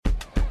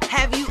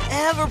Have you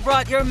ever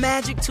brought your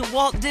magic to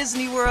Walt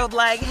Disney World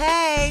like,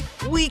 hey,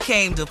 we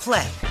came to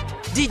play?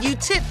 Did you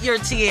tip your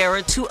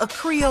tiara to a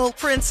Creole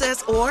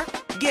princess or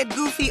get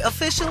goofy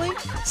officially?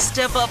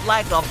 Step up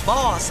like a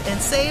boss and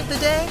save the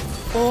day?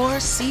 Or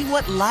see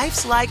what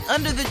life's like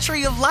under the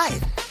tree of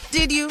life?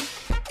 Did you?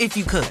 If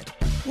you could.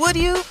 Would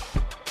you?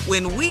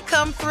 When we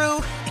come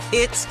through,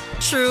 it's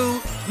true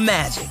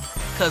magic.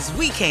 'Cause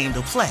we came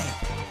to play.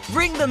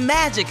 Bring the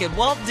magic at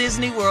Walt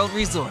Disney World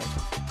Resort.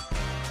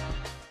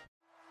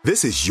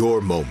 This is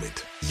your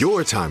moment,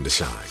 your time to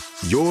shine,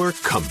 your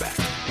comeback.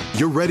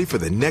 You're ready for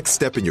the next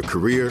step in your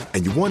career,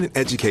 and you want an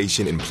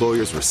education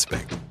employers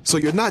respect. So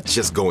you're not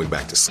just going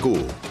back to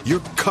school,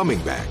 you're coming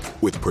back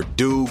with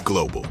Purdue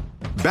Global.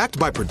 Backed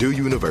by Purdue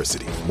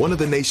University, one of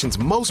the nation's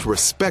most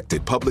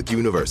respected public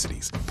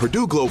universities,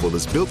 Purdue Global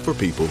is built for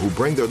people who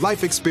bring their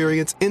life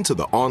experience into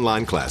the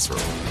online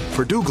classroom.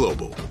 Purdue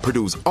Global,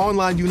 Purdue's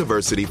online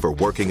university for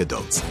working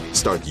adults.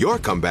 Start your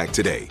comeback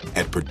today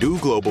at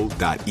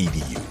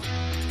purdueglobal.edu.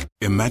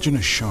 Imagine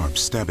a sharp,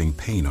 stabbing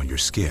pain on your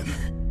skin.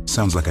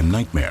 Sounds like a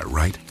nightmare,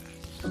 right?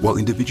 While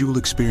individual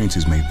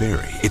experiences may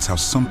vary, it's how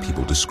some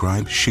people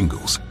describe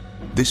shingles.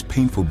 This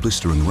painful,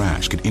 blistering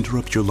rash could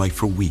interrupt your life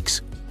for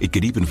weeks. It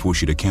could even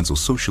force you to cancel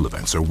social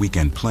events or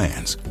weekend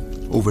plans.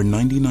 Over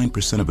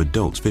 99% of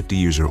adults 50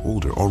 years or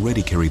older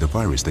already carry the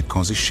virus that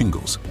causes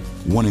shingles.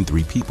 1 in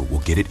 3 people will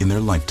get it in their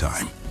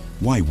lifetime.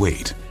 Why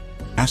wait?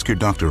 Ask your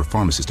doctor or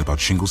pharmacist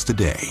about shingles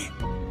today.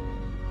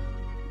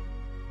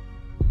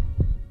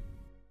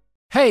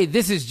 Hey,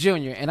 this is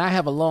Junior, and I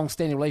have a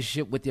long-standing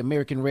relationship with the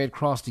American Red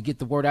Cross to get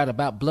the word out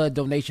about blood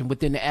donation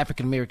within the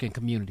African-American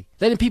community,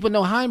 letting people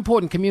know how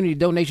important community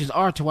donations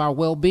are to our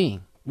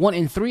well-being. 1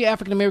 in 3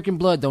 African-American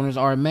blood donors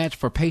are a match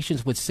for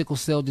patients with sickle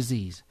cell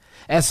disease.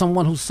 As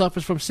someone who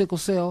suffers from sickle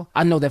cell,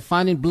 I know that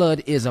finding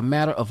blood is a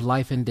matter of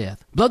life and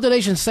death. Blood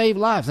donations save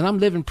lives, and I'm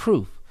living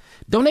proof.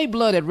 Donate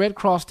blood at Red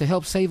Cross to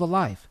help save a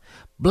life.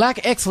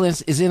 Black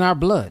excellence is in our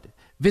blood.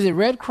 Visit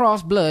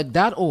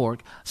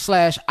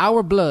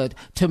redcrossblood.org/ourblood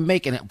to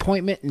make an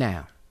appointment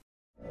now.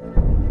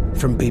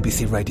 From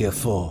BBC Radio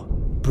 4,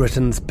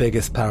 Britain's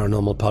biggest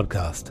paranormal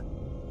podcast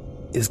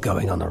is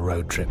going on a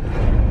road trip.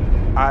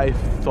 I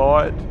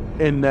thought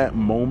in that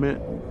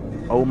moment,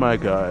 oh my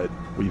God,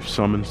 we've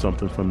summoned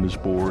something from this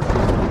board.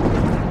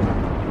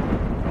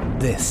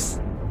 This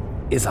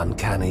is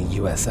Uncanny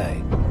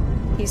USA.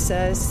 He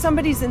says,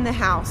 somebody's in the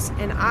house,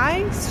 and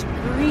I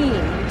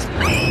screamed.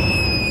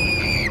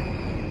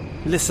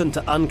 Listen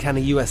to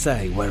Uncanny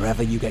USA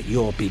wherever you get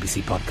your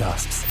BBC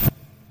podcasts,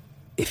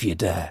 if you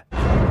dare.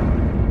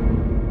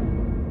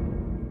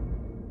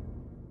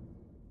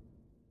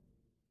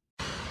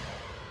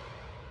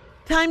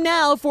 Time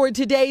now for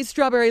today's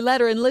Strawberry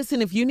Letter. And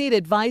listen, if you need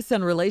advice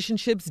on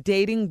relationships,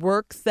 dating,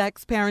 work,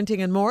 sex,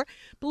 parenting, and more,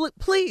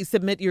 please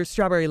submit your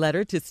Strawberry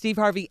Letter to Steve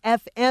Harvey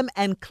FM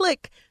and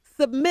click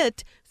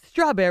Submit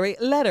Strawberry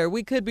Letter.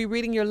 We could be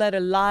reading your letter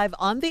live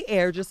on the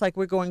air, just like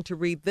we're going to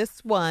read this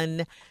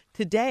one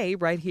today,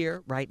 right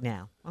here, right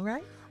now. All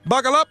right?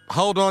 Buckle up.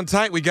 Hold on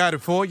tight. We got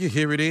it for you.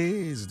 Here it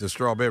is, the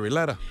Strawberry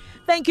Letter.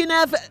 Thank you,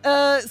 Neff.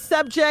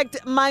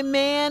 Subject, my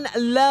man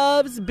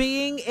loves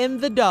being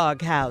in the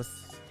doghouse.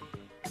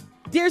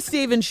 Dear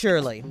Steve and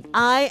Shirley,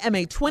 I am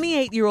a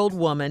 28-year-old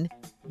woman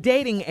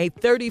dating a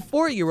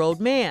 34-year-old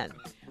man.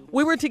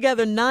 We were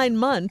together 9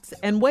 months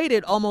and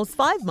waited almost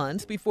 5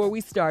 months before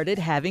we started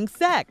having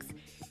sex.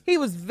 He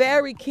was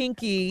very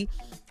kinky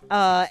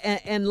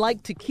and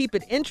liked to keep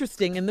it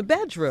interesting in the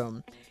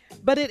bedroom,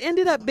 but it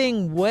ended up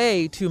being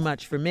way too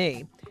much for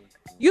me.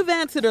 You've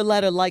answered a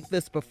letter like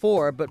this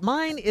before, but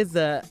mine is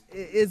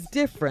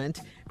different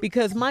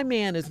because my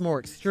man is more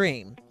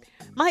extreme.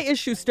 My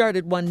issue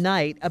started one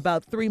night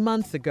about 3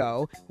 months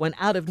ago when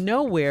out of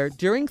nowhere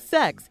during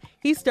sex,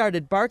 he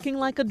started barking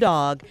like a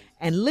dog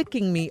and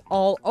licking me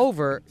all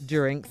over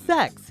during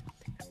sex.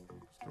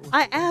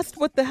 I asked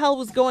what the hell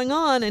was going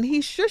on, and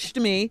he shushed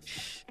me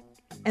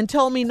and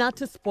told me not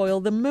to spoil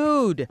the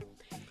mood.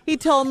 He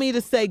told me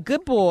to say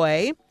good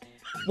boy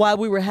while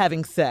we were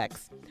having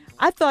sex.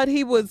 I thought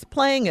he was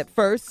playing at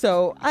first,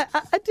 so I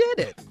did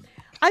it.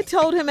 I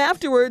told him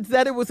afterwards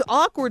that it was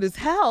awkward as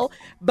hell,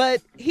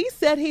 but he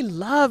said he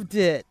loved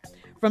it.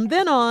 From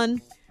then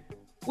on,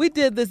 we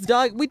did his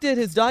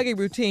doggy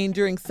routine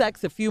during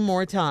sex a few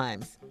more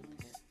times.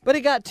 But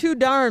it got too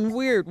darn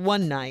weird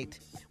one night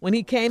when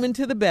he came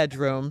into the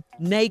bedroom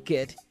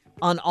naked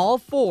on all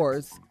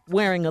fours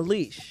wearing a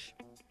leash.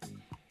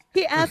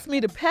 He asked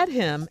me to pet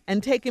him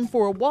and take him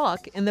for a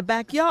walk in the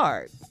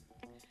backyard.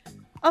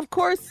 Of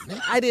course,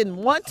 I didn't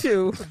want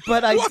to,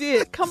 but I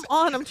did. Come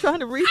on, I'm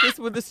trying to read this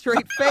with a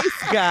straight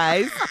face,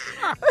 guys.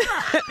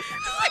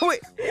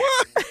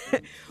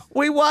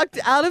 We walked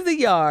out of the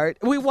yard.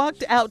 We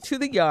walked out to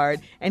the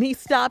yard, and he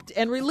stopped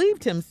and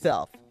relieved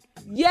himself.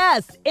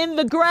 Yes, in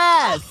the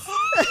grass.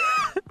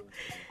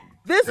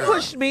 This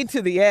pushed me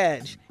to the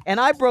edge,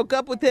 and I broke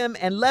up with him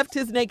and left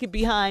his naked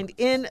behind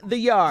in the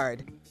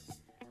yard.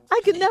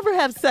 I could never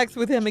have sex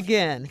with him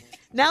again.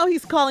 Now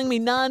he's calling me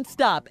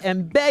nonstop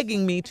and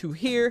begging me to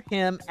hear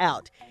him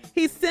out.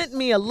 He sent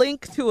me a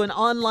link to an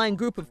online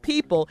group of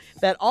people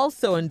that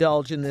also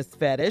indulge in this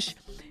fetish.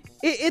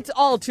 It's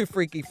all too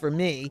freaky for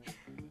me.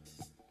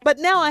 But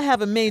now I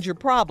have a major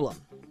problem.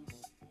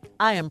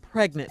 I am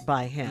pregnant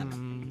by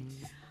him.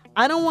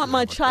 I don't want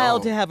my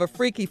child to have a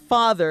freaky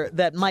father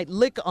that might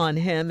lick on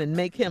him and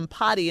make him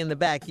potty in the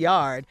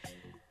backyard.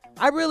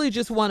 I really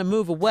just want to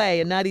move away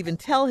and not even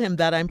tell him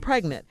that I'm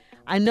pregnant.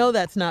 I know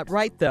that's not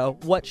right, though.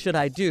 What should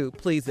I do?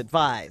 Please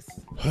advise.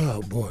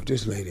 Oh, boy, if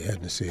this lady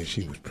hadn't said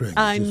she was pregnant.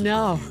 I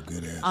know.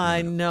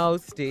 I know,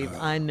 Steve.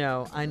 I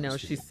know.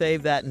 She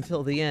saved that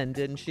until the end,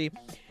 didn't she?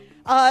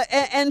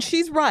 And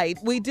she's right.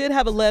 We did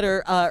have a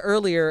letter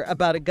earlier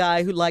about a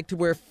guy who liked to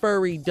wear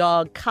furry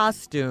dog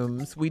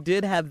costumes. We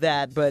did have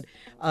that, but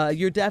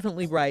you're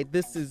definitely right.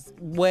 This is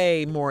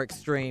way more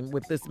extreme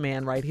with this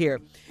man right here.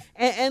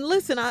 And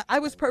listen, I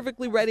was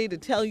perfectly ready to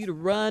tell you to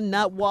run,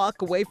 not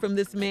walk away from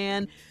this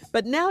man.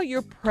 But now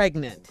you're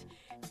pregnant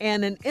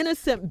and an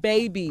innocent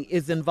baby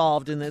is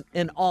involved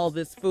in all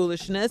this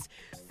foolishness.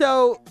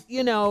 So,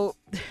 you know,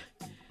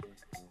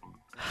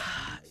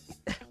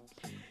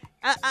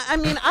 I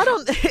mean, I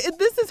don't,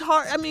 this is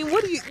hard. I mean,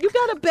 what do you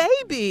got a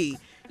baby.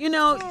 You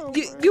know,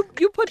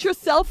 you put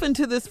yourself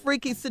into this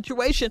freaky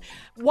situation.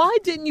 Why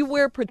didn't you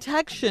wear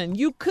protection?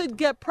 You could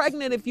get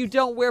pregnant if you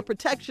don't wear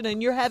protection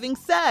and you're having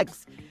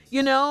sex,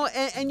 you know,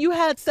 and you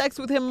had sex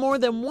with him more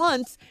than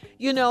once,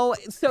 you know,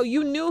 so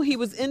you knew he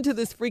was into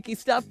this freaky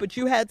stuff, but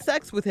you had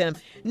sex with him.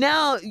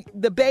 Now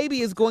the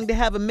baby is going to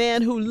have a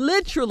man who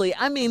literally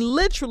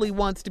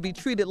wants to be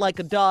treated like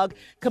a dog,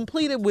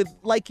 completed with,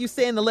 like you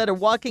say in the letter,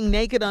 walking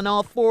naked on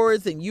all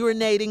fours and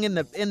urinating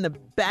in the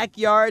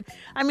backyard.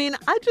 I mean,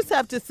 I just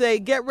have to say,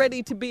 get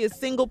ready to be a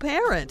single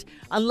parent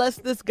unless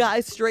this guy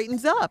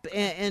straightens up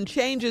and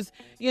changes,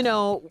 you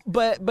know,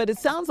 but it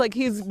sounds like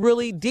he's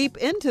really deep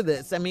into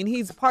this. I mean,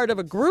 he's part of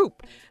a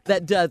group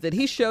that does it.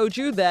 He showed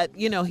you that,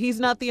 you know, he's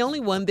not the only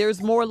one.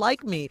 There's more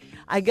like me,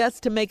 I guess,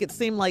 to make it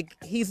seem like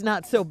he's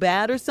not so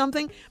bad or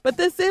something. But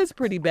this is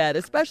pretty bad,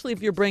 especially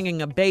if you're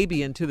bringing a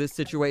baby into this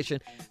situation.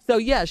 So,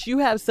 yes, you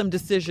have some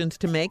decisions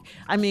to make.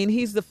 I mean,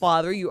 he's the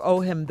father. You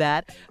owe him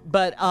that.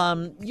 But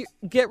you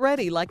get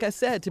ready, like I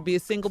said, to be a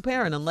single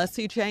parent unless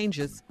he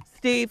changes.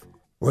 Steve?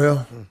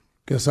 Well,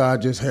 guess I'll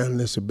just handle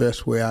this the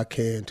best way I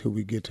can until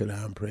we get to the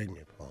I'm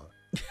pregnant part.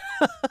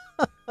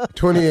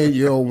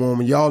 28-year-old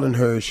woman, y'all done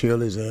heard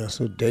Shirley's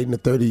answer, dating a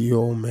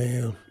 30-year-old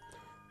man.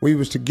 We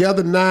was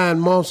together 9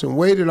 months and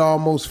waited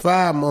almost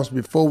 5 months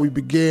before we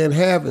began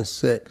having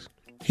sex.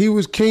 He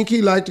was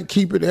kinky, liked to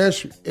keep it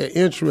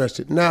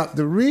interested. Now,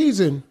 the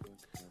reason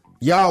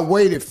y'all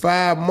waited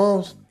 5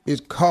 months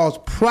is cause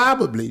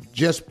probably,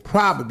 just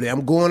probably,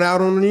 I'm going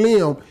out on a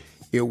limb,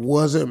 it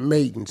wasn't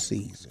mating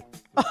season.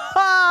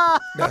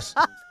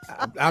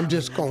 I'm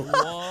just going,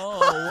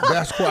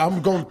 that's what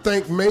I'm going to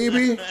think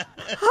maybe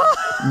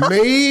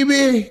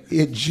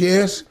it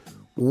just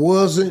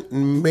wasn't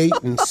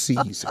mating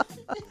season.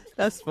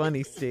 That's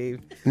funny,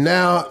 Steve.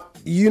 Now,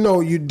 you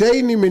know, you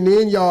dating him and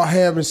then y'all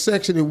having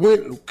sex and it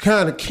went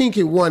kind of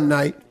kinky one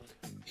night.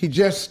 He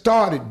just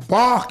started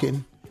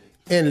barking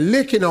and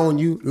licking on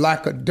you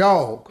like a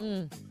dog.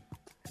 And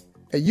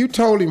you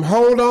told him,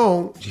 hold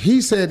on.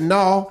 He said,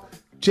 no,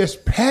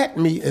 just pat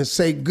me and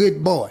say,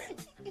 good boy.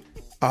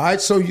 All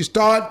right, so you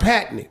start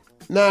patting him.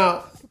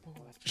 Now,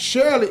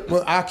 Shirley,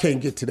 well, I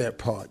can't get to that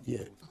part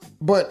yet.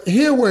 But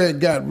here where it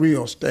got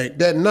real stank.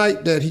 That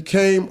night that he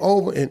came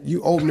over and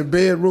you opened the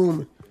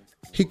bedroom,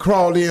 he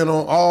crawled in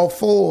on all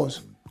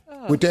fours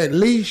with that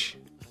leash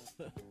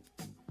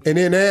and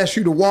then asked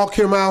you to walk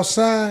him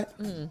outside.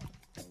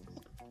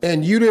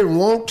 And you didn't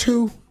want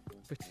to,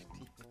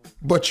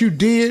 but you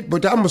did.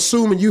 But I'm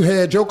assuming you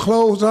had your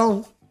clothes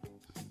on.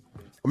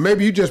 Or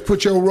maybe you just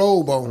put your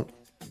robe on.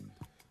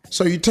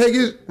 So you take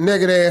his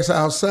naked ass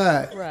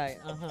outside. Right,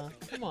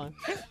 Come on.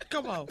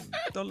 Come on.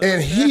 Don't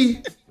and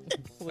he...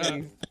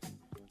 Please.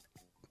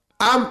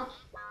 Come on.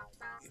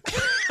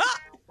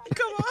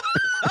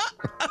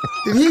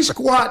 Did he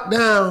squat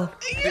down?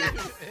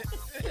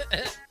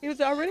 He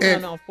was already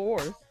on all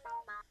fours.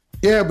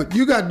 Yeah, but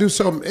you got to do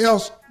something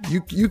else.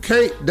 You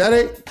can't, that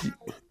ain't,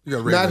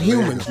 not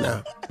humans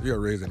now. You got to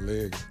raise that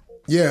leg.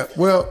 Yeah,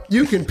 well,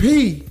 you can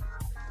pee,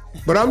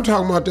 but I'm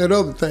talking about that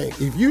other thing.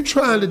 If you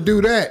trying to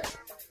do that,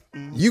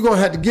 you're going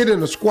to have to get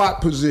in a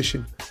squat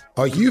position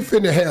or you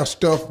finna have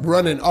stuff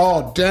running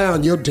all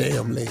down your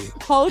damn leg.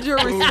 Hold your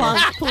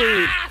response,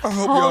 please. I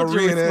hope y'all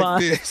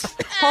reenact this.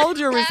 Hold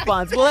your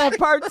response. We'll have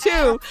part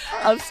 2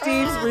 of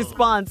Steve's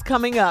response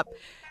coming up.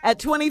 At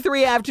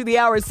 23 after the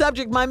hour,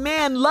 subject, my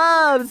man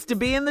loves to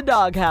be in the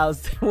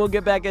doghouse. We'll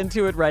get back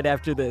into it right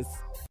after this.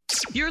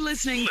 You're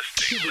listening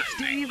to the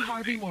Steve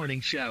Harvey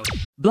Morning Show.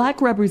 Black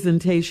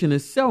representation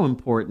is so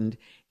important.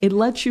 It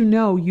lets you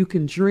know you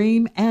can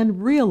dream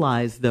and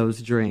realize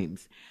those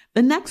dreams.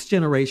 The next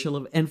generation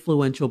of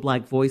influential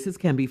Black voices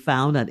can be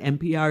found on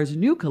NPR's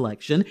new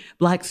collection,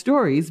 Black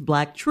Stories,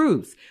 Black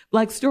Truths.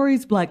 Black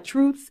Stories, Black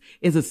Truths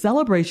is a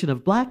celebration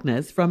of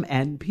Blackness from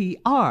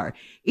NPR.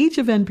 Each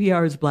of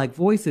NPR's Black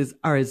voices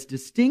are as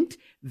distinct,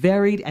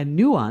 varied and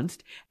nuanced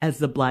as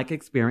the Black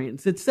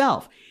experience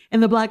itself. In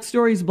the Black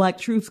Stories, Black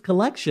Truths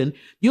collection,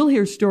 you'll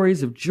hear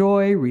stories of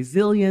joy,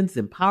 resilience,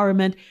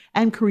 empowerment,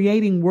 and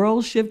creating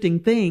world-shifting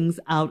things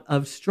out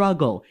of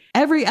struggle.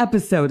 Every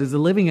episode is a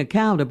living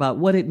account about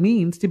what it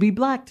means to be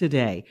Black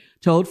today,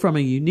 told from a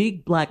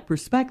unique Black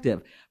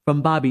perspective.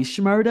 From Bobby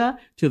Shmurda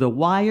to The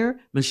Wire,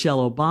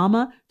 Michelle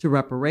Obama to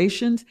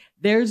reparations,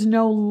 there's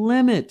no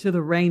limit to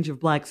the range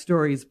of Black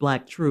stories,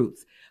 Black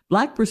truths.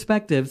 Black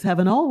perspectives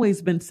haven't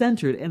always been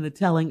centered in the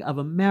telling of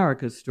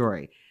America's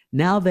story.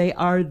 Now they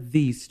are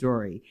the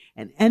story.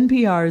 In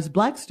NPR's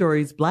Black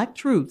Stories, Black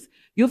Truths,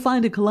 you'll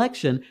find a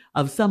collection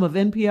of some of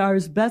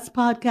NPR's best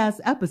podcast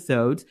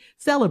episodes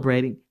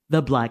celebrating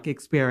the Black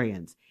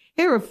experience.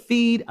 Hear a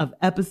feed of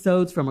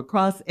episodes from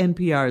across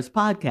NPR's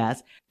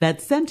podcasts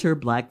that center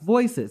Black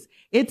voices.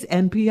 It's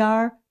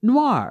NPR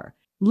Noir.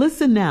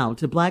 Listen now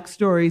to Black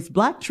Stories,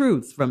 Black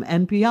Truths from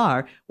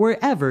NPR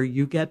wherever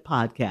you get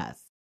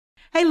podcasts.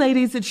 Hey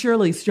ladies, it's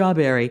Shirley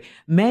Strawberry.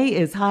 May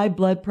is High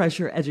Blood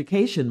Pressure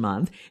Education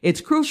Month. It's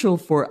crucial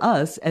for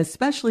us,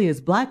 especially as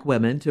Black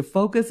women, to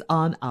focus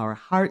on our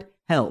heart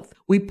health.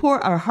 We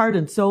pour our heart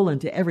and soul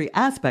into every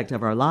aspect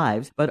of our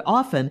lives, but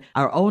often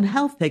our own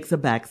health takes a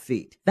back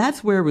seat.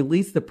 That's where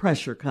Release the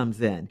Pressure comes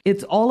in.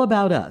 It's all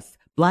about us.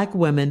 Black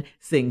women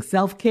seeing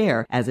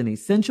self-care as an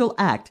essential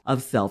act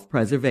of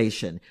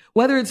self-preservation.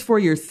 Whether it's for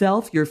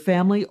yourself, your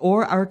family,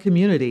 or our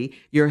community,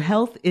 your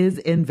health is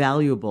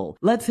invaluable.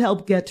 Let's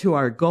help get to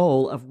our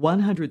goal of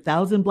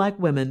 100,000 Black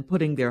women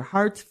putting their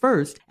hearts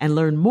first and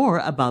learn more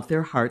about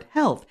their heart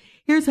health.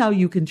 Here's how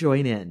you can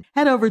join in.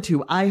 Head over to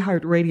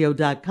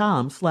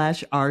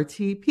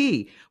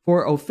iHeartRadio.com/RTP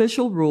for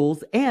official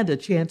rules and a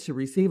chance to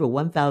receive a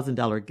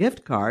 $1,000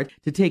 gift card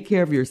to take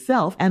care of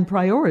yourself and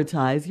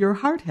prioritize your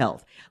heart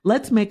health.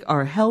 Let's make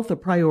our health a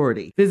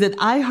priority. Visit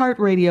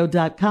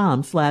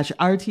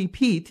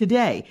iHeartRadio.com/RTP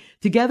today.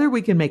 Together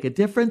we can make a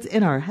difference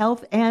in our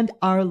health and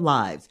our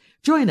lives.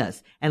 Join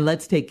us and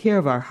let's take care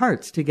of our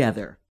hearts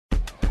together.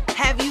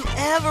 Have you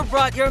ever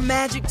brought your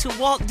magic to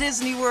Walt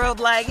Disney World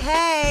like,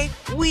 hey,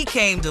 we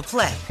came to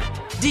play?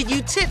 Did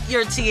you tip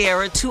your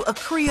tiara to a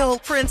Creole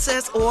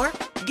princess or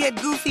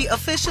get goofy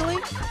officially?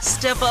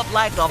 Step up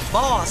like a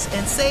boss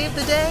and save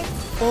the day?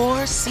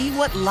 Or see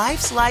what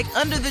life's like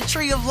under the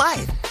tree of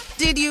life?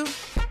 Did you?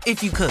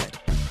 If you could.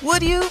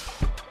 Would you?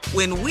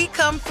 When we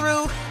come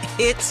through,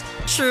 it's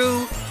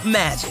true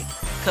magic.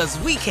 'Cause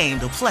we came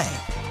to play.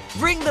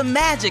 Bring the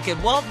magic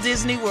at Walt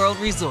Disney World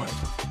Resort.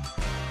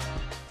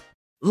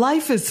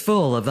 Life is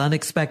full of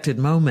unexpected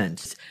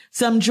moments,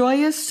 some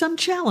joyous, some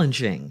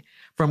challenging.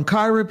 From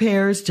car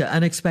repairs to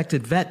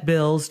unexpected vet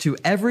bills to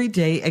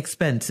everyday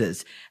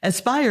expenses,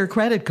 Aspire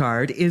Credit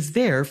Card is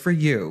there for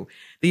you.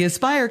 The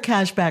Aspire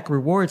Cashback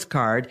Rewards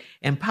Card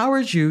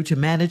empowers you to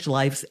manage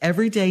life's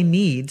everyday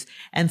needs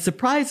and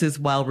surprises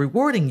while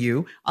rewarding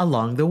you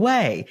along the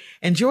way.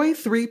 Enjoy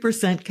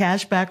 3%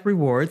 cashback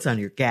rewards on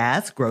your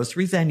gas,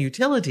 groceries, and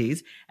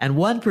utilities, and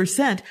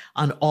 1%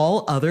 on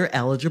all other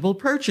eligible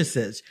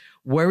purchases.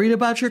 Worried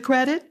about your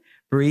credit?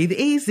 Breathe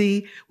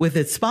easy. With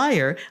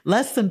Aspire,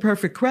 less than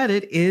perfect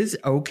credit is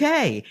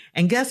okay.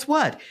 And guess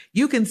what?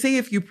 You can see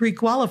if you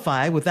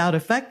pre-qualify without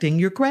affecting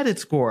your credit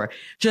score.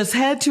 Just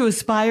head to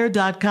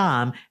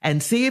Aspire.com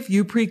and see if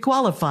you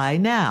pre-qualify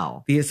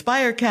now. The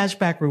Aspire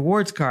Cashback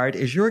Rewards Card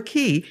is your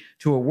key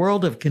to a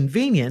world of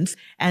convenience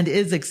and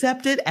is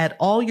accepted at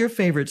all your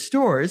favorite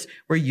stores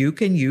where you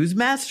can use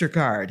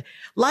MasterCard.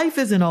 Life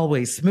isn't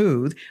always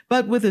smooth,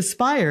 but with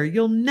Aspire,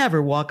 you'll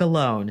never walk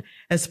alone.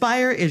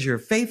 Aspire is your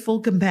faithful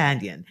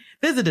companion.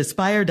 Visit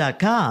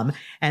Aspire.com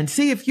and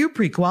see if you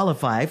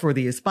pre-qualify for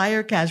the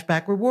Aspire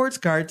Cashback Rewards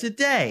Card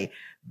today.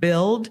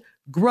 Build,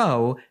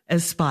 grow,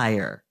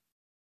 Aspire.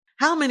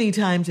 How many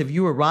times have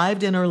you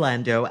arrived in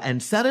Orlando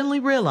and suddenly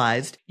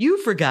realized you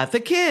forgot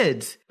the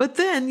kids? But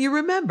then you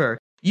remember,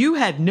 you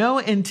had no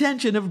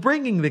intention of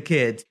bringing the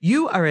kids.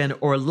 You are in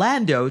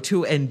Orlando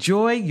to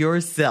enjoy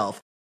yourself.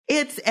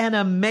 It's an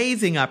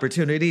amazing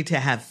opportunity to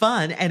have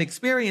fun and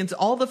experience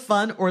all the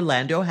fun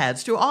Orlando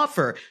has to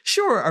offer.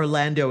 Sure,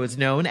 Orlando is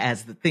known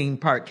as the theme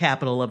park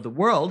capital of the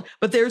world,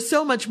 but there's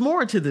so much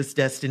more to this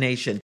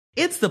destination.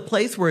 It's the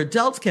place where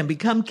adults can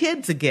become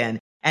kids again,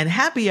 and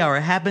happy hour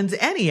happens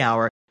any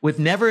hour, with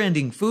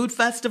never-ending food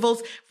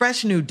festivals,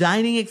 fresh new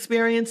dining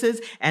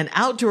experiences, and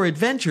outdoor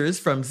adventures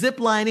from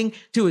ziplining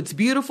to its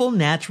beautiful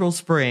natural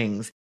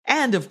springs.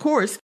 And, of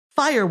course,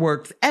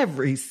 fireworks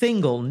every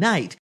single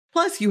night.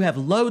 Plus, you have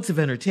loads of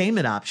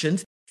entertainment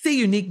options, see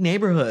unique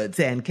neighborhoods,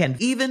 and can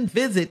even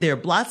visit their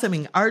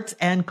blossoming arts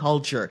and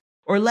culture.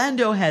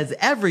 Orlando has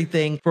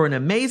everything for an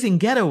amazing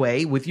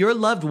getaway with your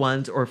loved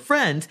ones or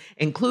friends,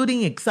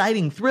 including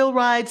exciting thrill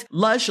rides,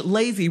 lush,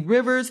 lazy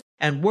rivers,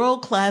 and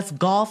world-class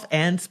golf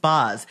and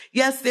spas.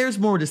 Yes, there's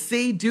more to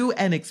see, do,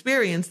 and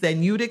experience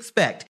than you'd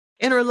expect.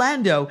 In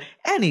Orlando,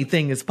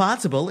 anything is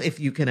possible if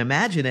you can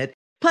imagine it.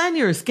 Plan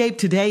your escape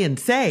today and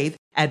save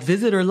at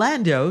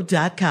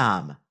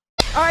visitorlando.com.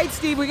 All right,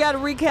 Steve, we got to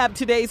recap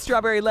today's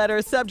Strawberry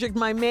Letter. Subject,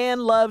 my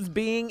man loves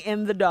being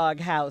in the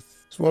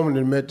doghouse. This woman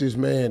that met this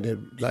man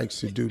that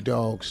likes to do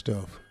dog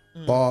stuff.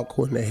 Bark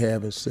when they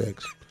having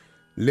sex.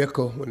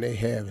 Liquor when they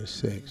having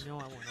sex. You know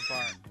I want to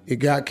bark. It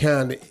got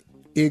kind of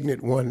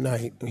ignorant one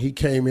night. He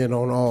came in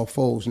on all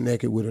fours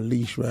naked with a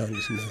leash around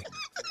his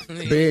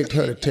neck. Begged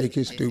her to take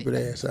his stupid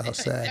ass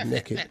outside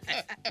naked.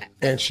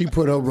 And she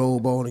put her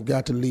robe on and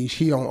got the leash.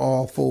 He on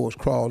all fours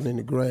crawling in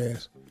the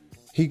grass.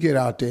 He get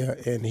out there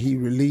and he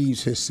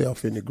relieves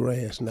himself in the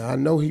grass. Now, I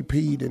know he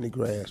peed in the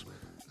grass,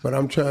 but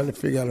I'm trying to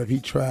figure out if he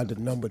tried the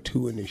number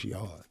 2 in his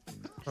yard.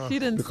 She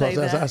didn't Because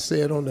say as that. I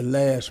said on the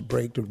last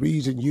break, the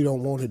reason you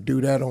don't want to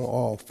do that on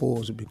all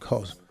fours is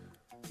because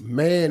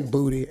man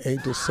booty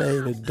ain't the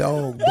same as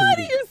dog booty. Why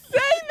do you say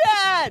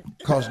that?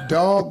 Because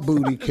dog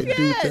booty can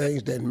do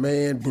things that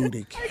man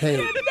booty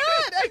can't.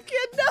 I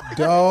cannot.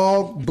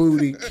 Dog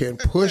booty can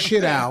push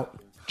it out,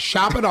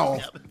 chop it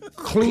off,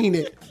 clean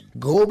it,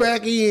 go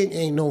back in,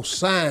 ain't no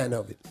sign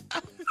of it.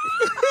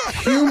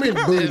 Human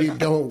booty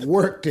don't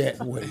work that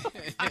way.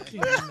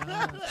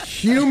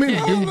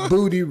 Human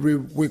booty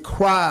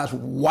requires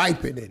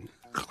wiping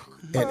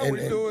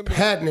and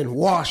patting and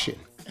washing.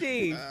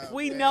 Steve,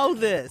 we know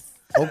this.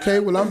 Okay,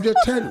 well, I'm just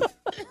telling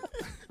you.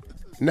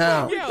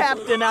 Now,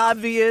 Captain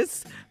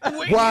Obvious.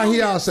 while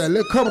he outside,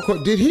 let's come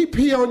across. Did he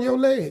pee on your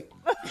leg?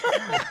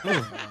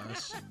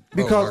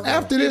 Because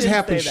after this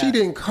happened, she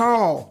didn't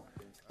call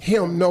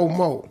him no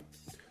more.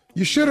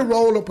 You should have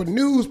rolled up a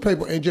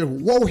newspaper and just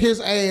wore his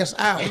ass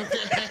out.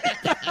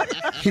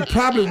 He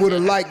probably would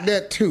have liked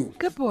that too.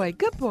 Good boy,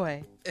 good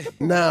boy.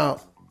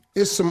 Now,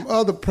 it's some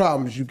other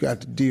problems you got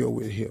to deal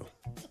with here.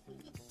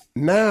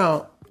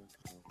 Now,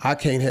 I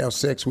can't have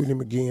sex with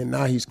him again.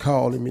 Now he's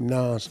calling me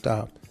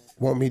nonstop,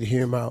 want me to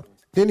hear him out.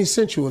 Then he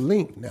sent you a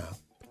link now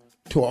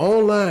to an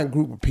online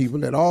group of people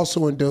that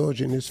also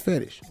indulge in this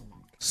fetish.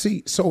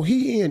 See, so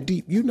he in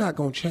deep. You're not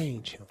going to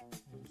change him.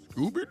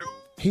 Scooby-Doo.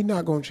 He's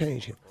not going to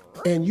change him.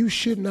 And you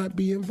should not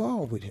be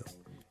involved with him.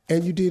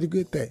 And you did a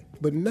good thing.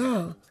 But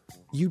now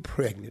you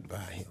pregnant by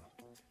him.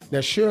 Now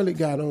Shirley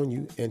got on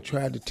you and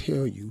tried to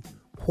tell you,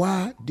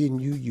 why didn't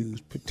you use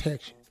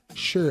protection?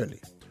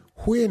 Shirley,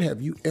 when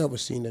have you ever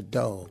seen a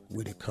dog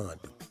with a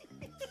condom?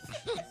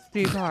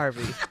 Steve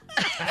Harvey.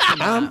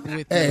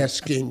 I'm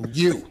asking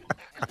you.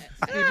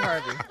 Steve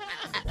Harvey.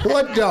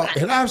 What dog,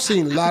 and I've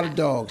seen a lot of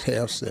dogs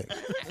have sex.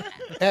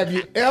 Have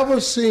you ever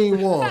seen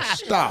one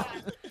stop?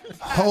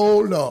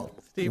 Hold up.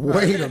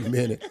 Wait a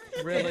minute.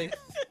 Really?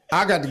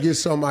 I got to get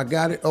some. I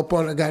got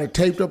it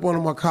taped up under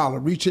my collar.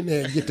 Reach in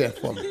there and get that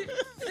for me.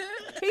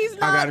 He's I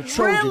got not a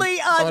Trojan really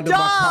a under my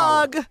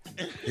collar. dog.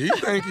 He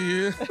think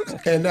he is.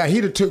 And now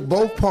he'd have took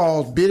both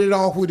paws, bit it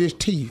off with his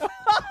teeth,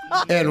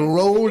 and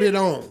rolled it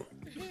on.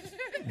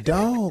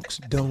 Dogs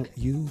don't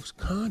use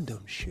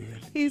condoms,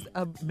 Shirley. He's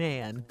a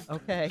man,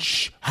 okay?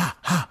 Shh, ha,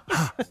 ha,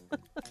 ha.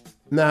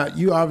 Now,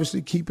 you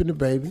obviously keeping the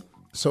baby.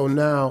 So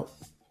now,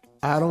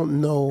 I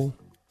don't know.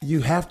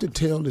 You have to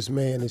tell this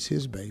man it's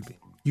his baby.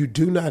 You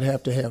do not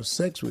have to have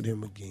sex with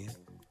him again.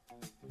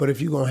 But if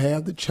you're going to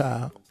have the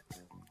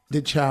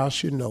child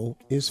should know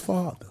his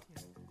father.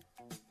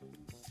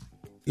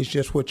 It's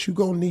just what you're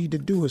going to need to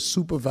do is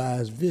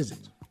supervise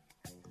visits.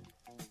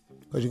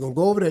 Because you're going to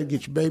go over there and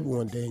get your baby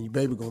one day and your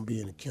baby going to be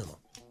in the kennel.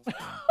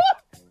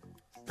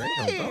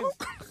 Damn, dog.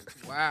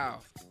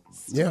 Wow.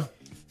 Yeah.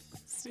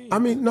 I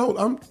mean, no,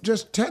 I'm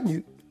just telling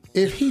you,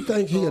 if he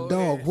think he a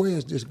dog, where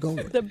is this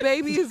going? The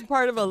baby is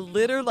part of a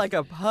litter like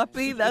a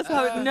puppy? That's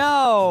how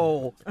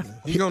no.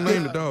 He gonna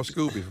name the dog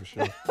Scooby for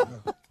sure.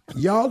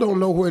 Y'all don't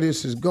know where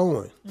this is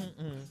going.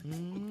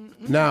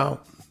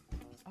 Now,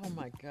 Oh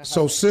my God.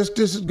 so since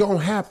this is going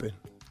to happen,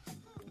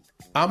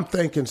 I'm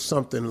thinking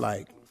something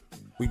like,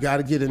 we got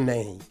to get a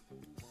name.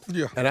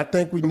 Yeah. And I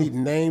think we need to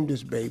name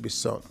this baby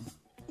something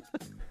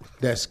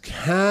that's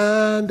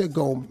kind of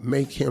going to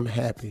make him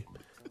happy,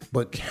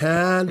 but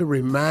kind of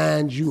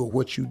remind you of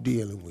what you're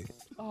dealing with.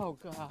 Oh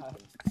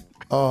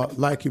God.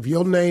 Like if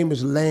your name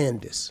is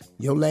Landis,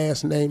 your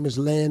last name is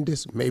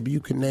Landis, maybe you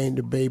can name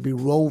the baby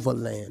Rover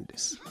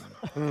Landis.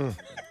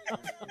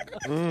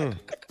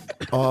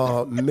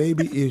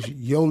 Maybe if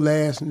your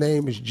last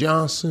name is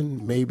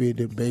Johnson, maybe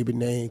the baby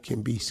name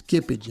can be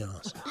Skippy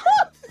Johnson.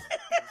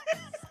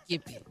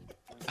 Skippy.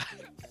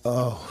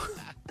 Oh,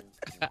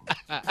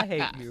 I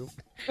hate you.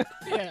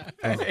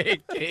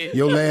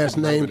 your last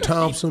name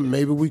Thompson,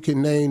 maybe we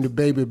can name the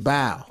baby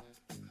Bow.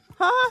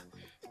 Huh?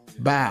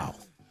 Bow.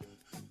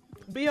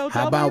 B-O-W?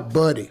 How about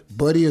Buddy?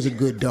 Buddy is a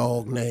good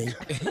dog name,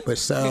 but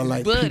sound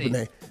like Buddy. people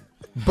name.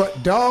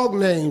 But dog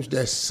names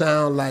that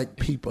sound like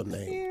people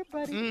names. Here,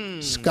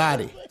 buddy.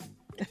 Scotty.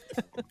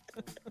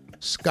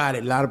 Scotty.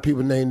 A lot of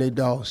people name their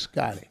dog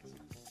Scotty.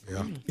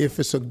 Yeah. If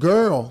it's a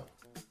girl,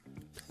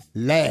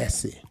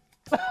 Lassie.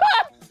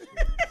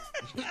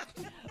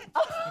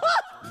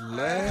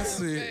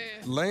 Lassie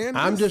Landis.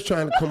 I'm just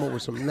trying to come up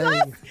with some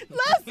names.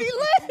 Lassie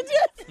Landis.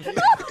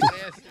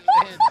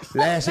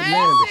 Lassie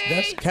Landis.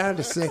 That's kind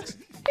of sexy.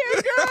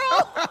 Here,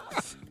 girl.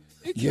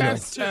 You know,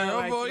 That's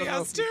terrible.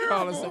 That's terrible.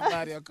 Calling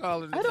somebody or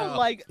calling the I don't dog.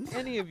 like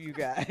any of you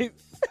guys.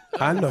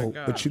 I know,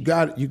 but you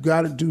got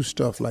to do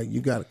stuff like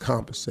you got to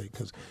compensate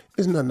because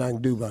there's nothing I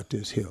can do about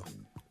this here.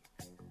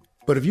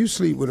 But if you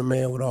sleep with a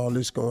man with all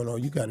this going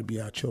on, you got to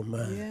be out your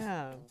mind.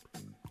 Yeah.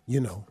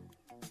 You know,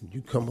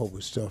 you come up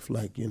with stuff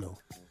like,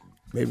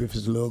 maybe if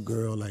it's a little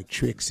girl like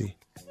Trixie,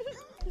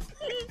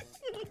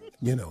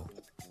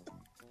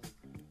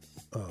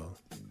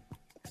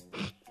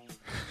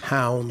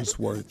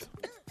 Houndsworth.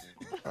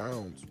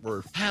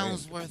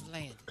 Houndsworth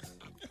Land.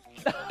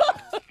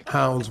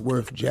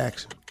 Houndsworth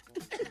Jackson.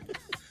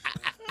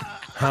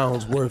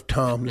 Houndsworth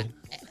Tomlin.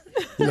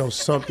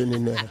 Something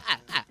in there.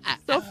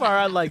 So far,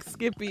 I like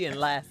Skippy and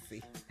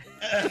Lassie.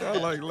 I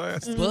like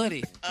Lassie.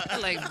 Buddy. I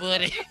like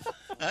Buddy.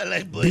 I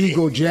like Buddy.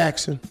 Beagle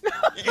Jackson.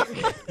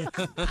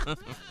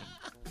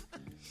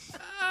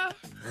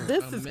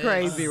 This is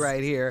crazy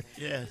right here.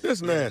 Yes.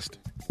 It's nasty.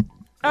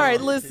 All right,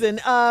 listen.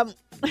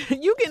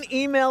 You can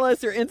email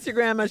us or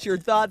Instagram us your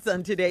thoughts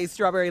on today's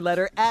Strawberry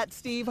Letter at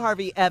Steve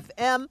Harvey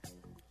FM.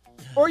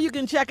 Or you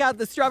can check out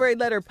the Strawberry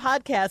Letter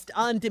podcast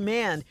on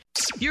demand.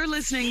 You're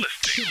listening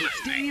to the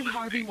Steve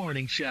Harvey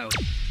Morning Show.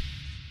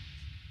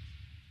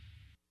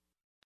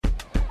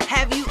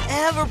 Have you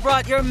ever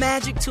brought your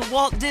magic to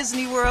Walt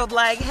Disney World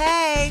like,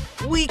 hey,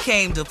 we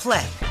came to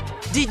play?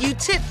 Did you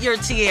tip your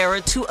tiara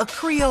to a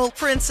Creole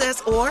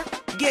princess or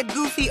get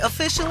goofy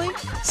officially?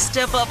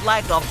 Step up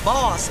like a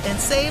boss and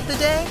save the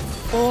day?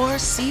 Or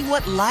see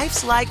what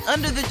life's like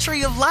under the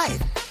tree of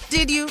life?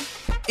 Did you?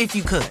 If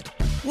you could.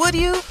 Would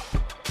you?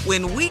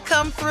 When we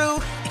come through,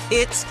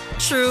 it's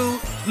true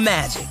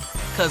magic.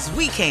 'Cause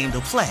we came to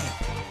play.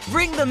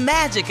 Bring the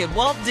magic at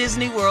Walt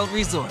Disney World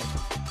Resort.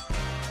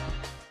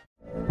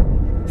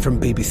 From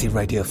BBC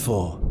Radio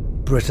 4,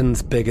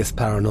 Britain's biggest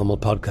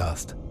paranormal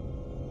podcast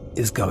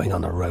is going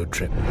on a road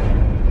trip.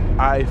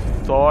 I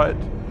thought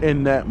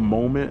in that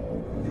moment,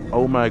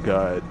 oh my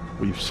God,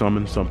 we've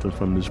summoned something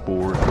from this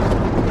board.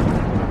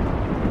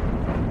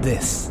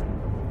 This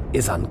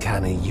is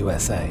Uncanny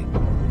USA.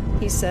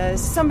 He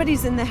says,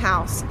 somebody's in the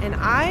house, and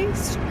I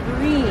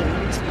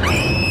screamed.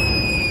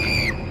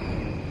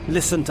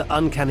 Listen to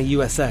Uncanny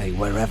USA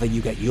wherever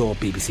you get your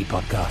BBC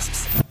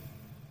podcasts,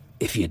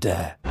 if you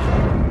dare.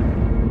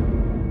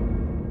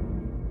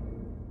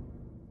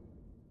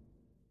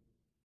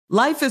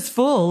 Life is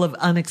full of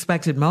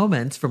unexpected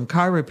moments, from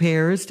car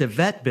repairs to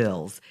vet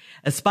bills.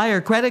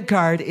 Aspire Credit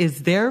Card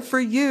is there for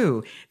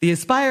you. The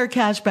Aspire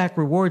Cashback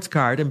Rewards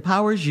Card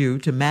empowers you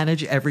to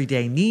manage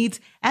everyday needs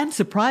and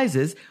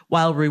surprises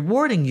while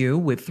rewarding you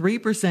with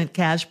 3%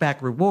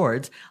 cashback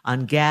rewards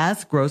on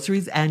gas,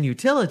 groceries, and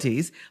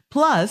utilities,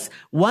 plus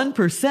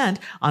 1%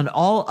 on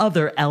all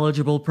other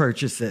eligible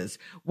purchases.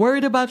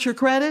 Worried about your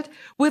credit?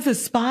 With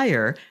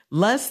Aspire,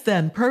 less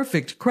than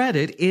perfect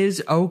credit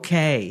is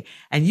okay,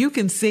 and you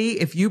can see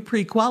if you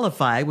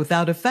pre-qualify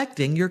without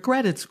affecting your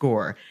credit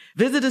score.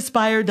 Visit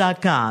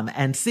Aspire.com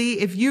and see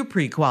if you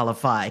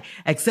pre-qualify.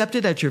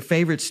 Accepted at your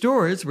favorite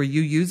stores where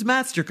you use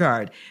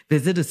MasterCard.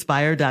 Visit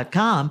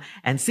Aspire.com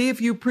and see if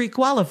you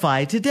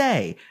pre-qualify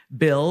today.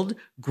 Build,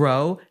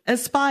 grow,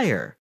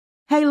 aspire.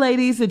 Hey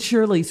ladies, it's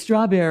Shirley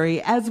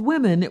Strawberry. As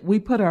women, we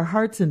put our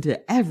hearts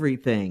into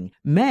everything.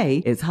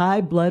 May is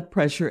High Blood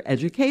Pressure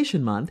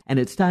Education Month, and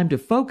it's time to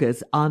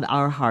focus on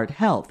our heart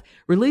health.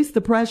 Release the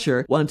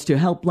Pressure wants to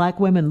help Black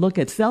women look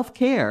at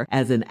self-care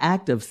as an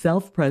act of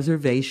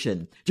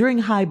self-preservation. During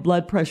High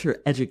Blood Pressure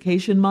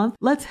Education Month,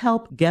 let's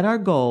help get our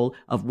goal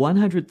of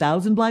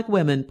 100,000 Black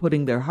women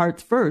putting their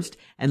hearts first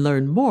and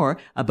learn more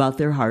about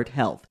their heart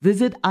health.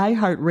 Visit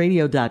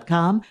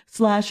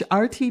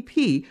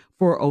iHeartRadio.com/RTP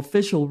for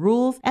official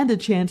rules and a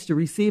chance to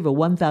receive a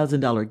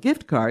 $1,000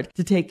 gift card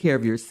to take care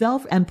of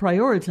yourself and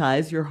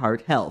prioritize your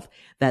heart health.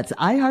 That's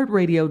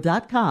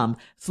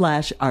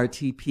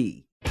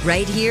iHeartRadio.com/RTP.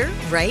 Right here,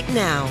 right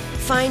now.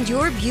 Find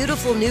your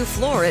beautiful new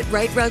floor at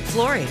Right Rug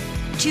Flooring.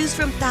 Choose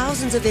from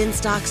thousands of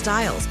in-stock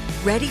styles,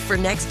 ready for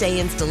next day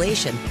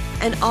installation,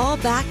 and all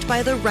backed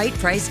by the right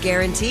price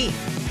guarantee.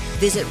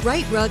 Visit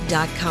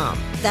rightrug.com.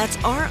 That's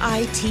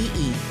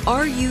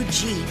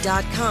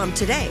RITERUG.com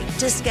today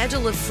to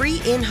schedule a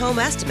free in-home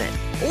estimate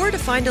or to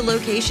find a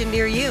location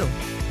near you.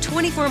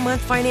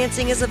 24-month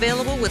financing is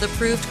available with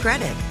approved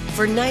credit.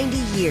 For 90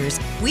 years,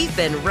 we've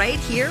been right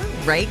here,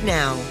 right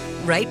now.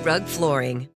 Right Rug Flooring.